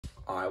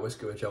Alright, what's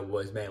good with y'all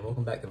boys, man?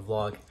 Welcome back to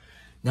vlog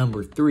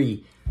number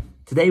 3.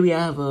 Today we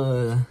have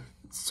a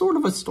sort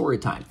of a story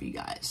time for you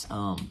guys.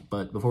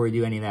 But before we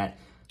do any of that,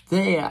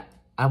 today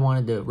I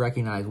wanted to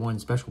recognize one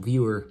special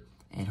viewer,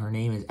 and her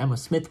name is Emma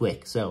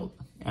Smithwick. So,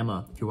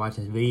 Emma, if you're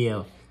watching this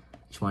video, I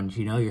just wanted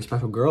you to know you're a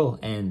special girl,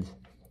 and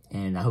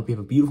I hope you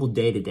have a beautiful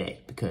day today,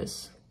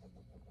 because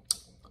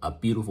a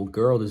beautiful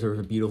girl deserves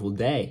a beautiful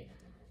day.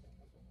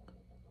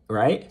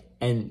 Right?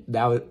 And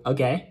that was,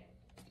 okay.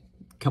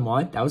 Come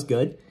on, that was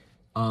good.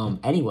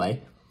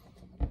 Anyway,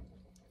 what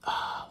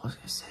was I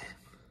gonna say?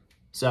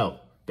 So,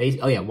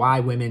 basically, oh yeah,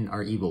 why women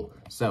are evil.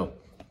 So,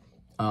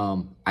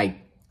 I'm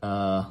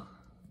gonna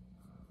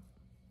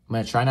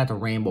try not to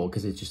ramble,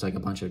 because it's just like a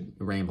bunch of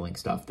rambling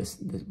stuff. This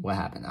what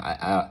happened.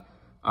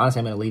 Honestly,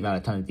 I'm gonna leave out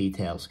a ton of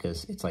details,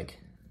 because it's like,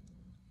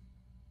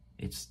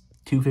 it's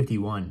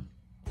 2:51.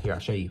 Here, I'll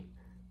show you.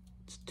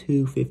 It's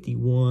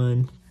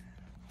 2:51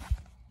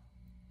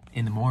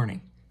 in the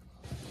morning,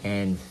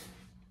 and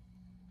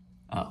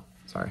oh,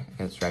 sorry, I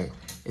got distracted.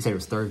 It said it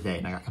was Thursday,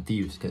 and I got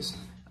confused, because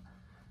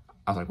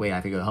I was like, wait, I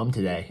have to go home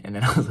today, and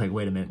then I was like,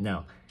 wait a minute,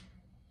 no,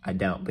 I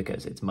don't,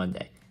 because it's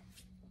Monday.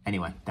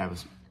 Anyway, that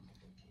was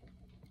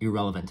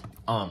irrelevant.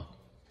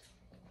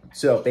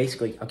 So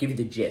basically, I'll give you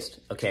the gist,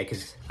 okay,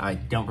 because I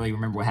don't really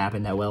remember what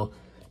happened that well,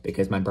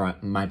 because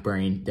my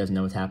brain doesn't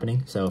know what's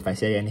happening. So if I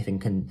say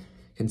anything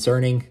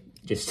concerning,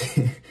 just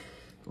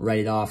write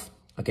it off,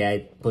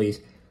 okay,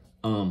 please.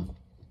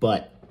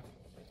 But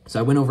so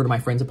I went over to my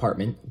friend's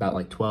apartment about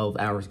like 12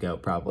 hours ago,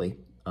 probably,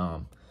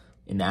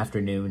 in the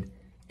afternoon,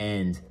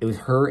 and it was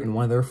her and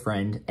one of their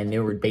friends, and they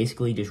were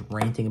basically just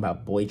ranting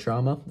about boy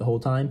trauma the whole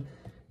time.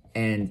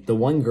 And the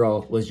one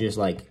girl was just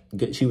like,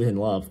 she was in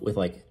love with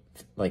good.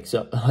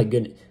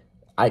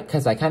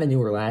 Cause I kind of knew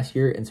her last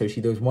year, and so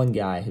there was one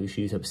guy who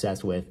she was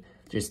obsessed with.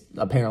 Just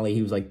apparently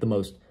he was like the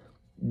most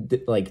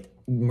like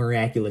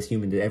miraculous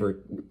human to ever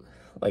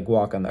like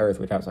walk on the earth,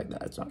 which I was like, no,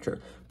 that's not true.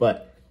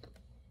 But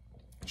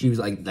she was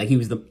like he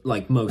was the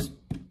most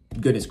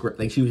goodness,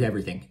 like she was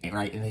everything,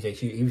 right? And they say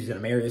he was gonna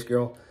marry this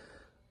girl,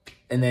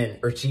 and then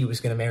she was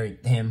gonna marry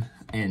him,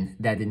 and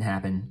that didn't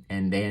happen,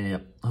 and they ended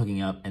up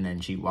hooking up, and then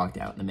she walked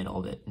out in the middle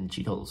of it, and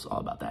she told us all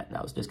about that, and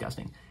that was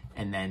disgusting.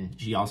 And then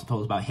she also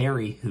told us about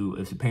Harry, who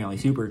is apparently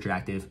super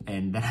attractive,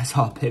 and then I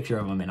saw a picture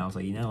of him, and I was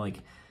like, you know, like,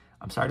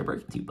 I'm sorry to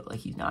break it to you, but like,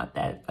 he's not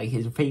that, like,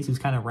 his face was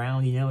kind of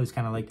round, you know, it's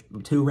kind of like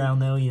too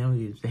round though, you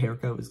know, the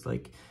haircut was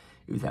like,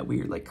 it was that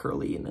weird, like,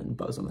 curly and then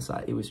buzz on the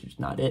side. It was just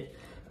not it.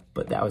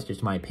 But that was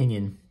just my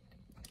opinion.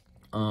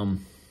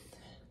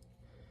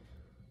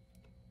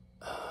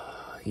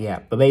 Yeah,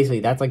 but basically,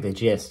 that's, like, the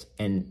gist.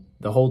 And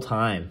the whole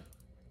time,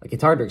 like,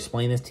 it's hard to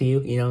explain this to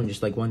you, you know, in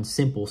just, like, one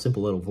simple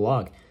little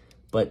vlog.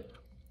 But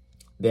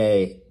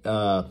they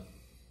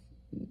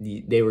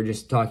were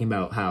just talking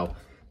about how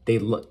they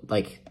look,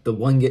 like,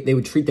 they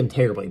would treat them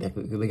terribly,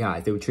 the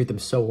guys. They would treat them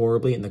so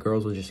horribly, and the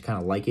girls would just kind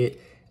of like it.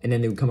 And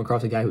then they would come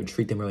across a guy who would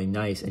treat them really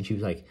nice, and she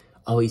was like,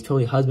 oh, he's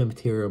totally husband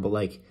material, but,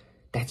 like,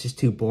 that's just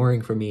too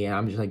boring for me. And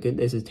I'm just like,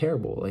 this is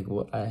terrible. Like,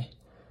 what, I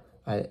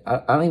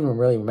don't even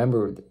really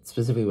remember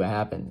specifically what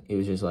happened. It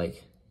was just,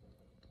 like,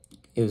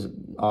 it was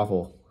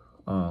awful.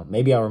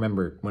 Maybe I'll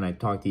remember when I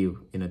talk to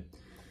you in a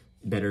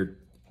better,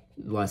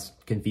 less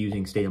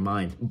confusing state of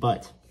mind.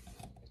 But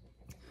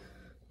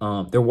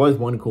there was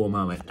one cool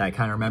moment that I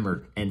kind of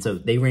remembered. And so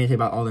they ranted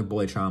about all their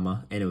boy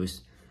trauma, and it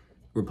was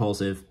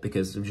repulsive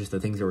because of just the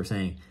things they were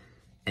saying.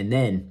 And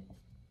then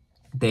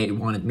they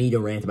wanted me to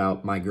rant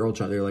about my girl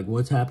trauma. They're like,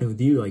 what's happening with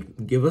you?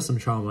 Like, give us some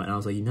trauma. And I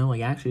was like, you know, like,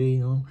 actually,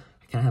 you know,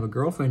 I kind of have a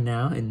girlfriend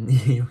now, and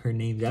you know, her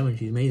name's Emma, and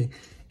she's amazing.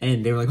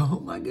 And they were like,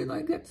 oh my god,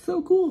 like, that's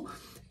so cool.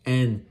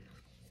 And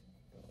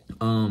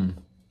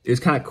it was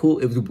kind of cool.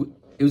 It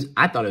was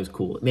I thought it was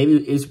cool. Maybe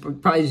it was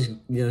probably just,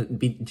 you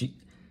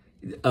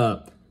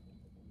know,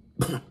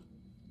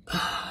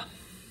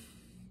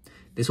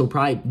 this will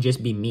probably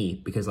just be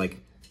me, because,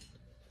 like,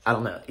 I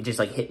don't know, it just,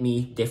 like, hit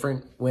me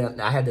different when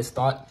I had this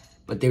thought.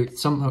 But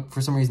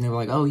for some reason, they were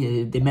like, oh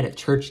yeah, they met at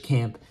church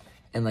camp,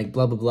 and like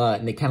blah blah blah,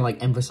 and they kind of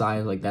like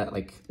emphasize like that,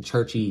 like,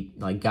 churchy,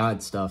 like,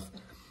 God stuff,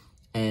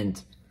 and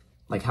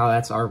like how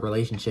that's our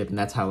relationship, and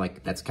that's how,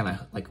 like, that's kind of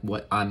like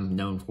what I'm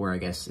known for, I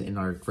guess, in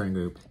our friend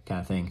group kind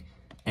of thing.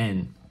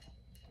 And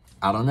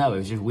I don't know, it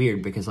was just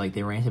weird, because like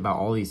they ranted about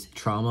all these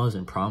traumas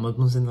and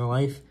problems in their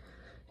life,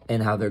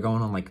 and how they're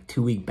going on like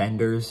 2-week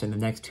benders in the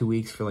next 2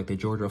 weeks for like the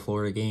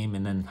Georgia-Florida game,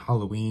 and then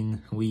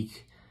Halloween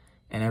week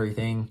and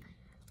everything.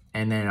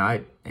 And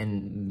then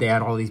they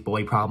had all these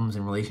boy problems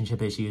and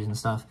relationship issues and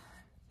stuff.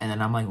 And then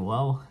I'm like,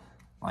 well,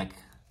 like,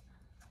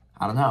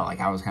 I don't know. Like,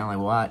 I was kind of like,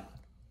 what?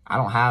 I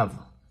don't have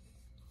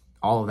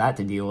all of that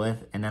to deal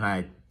with. And then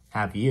I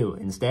have you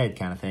instead,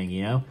 kind of thing,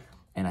 you know?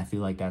 And I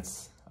feel like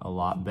that's a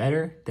lot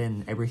better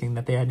than everything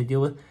that they had to deal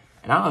with.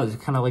 And I don't know,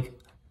 it's kind of like,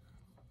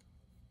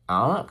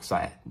 I don't know, because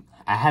I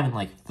haven't,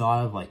 like,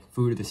 thought of, like,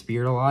 fruit of the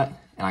spirit a lot.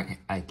 And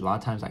a lot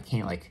of times I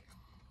can't, like,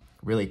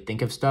 really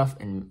think of stuff.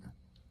 And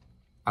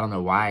I don't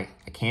know why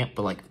I can't,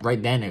 but, like,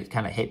 right then it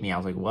kind of hit me. I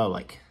was like, whoa,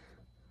 like,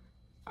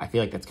 I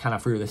feel like that's kind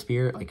of fruit of the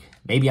spirit. Like,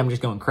 maybe I'm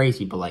just going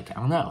crazy, but like, I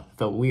don't know. It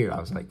felt weird. I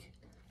was like,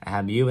 I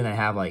have you and I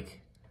have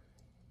like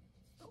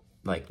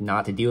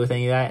not to deal with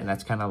any of that. And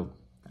that's kind of,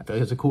 I feel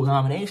like it's a cool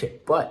combination.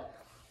 But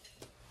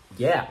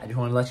yeah, I just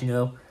want to let you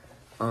know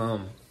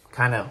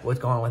kind of what's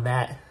going on with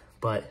that.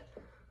 But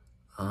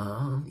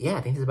yeah,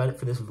 I think that's about it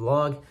for this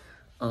vlog.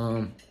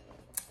 I'm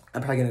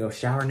probably going to go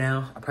shower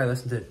now. I'll probably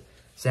listen to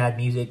sad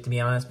music, to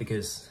be honest,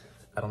 because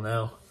I don't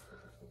know.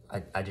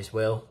 I just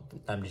will.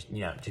 I'm just,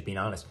 you know, just being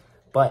honest.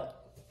 But,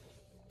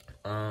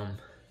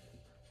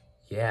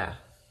 yeah,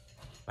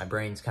 my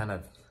brain's kind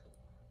of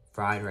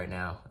fried right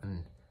now,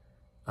 and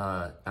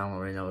I don't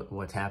really know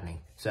what's happening.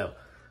 So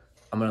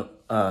I'm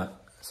gonna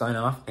sign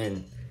off,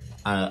 and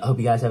I hope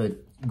you guys have a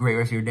great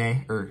rest of your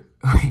day, or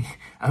I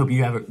hope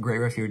you have a great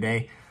rest of your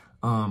day.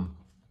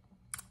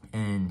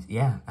 And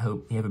yeah, I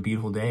hope you have a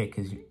beautiful day,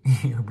 because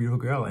you're a beautiful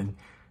girl, and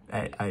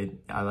I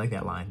like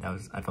that line. I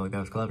felt like that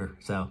was clever.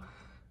 So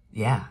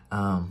yeah,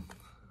 all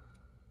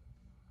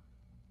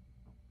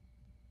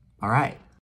right.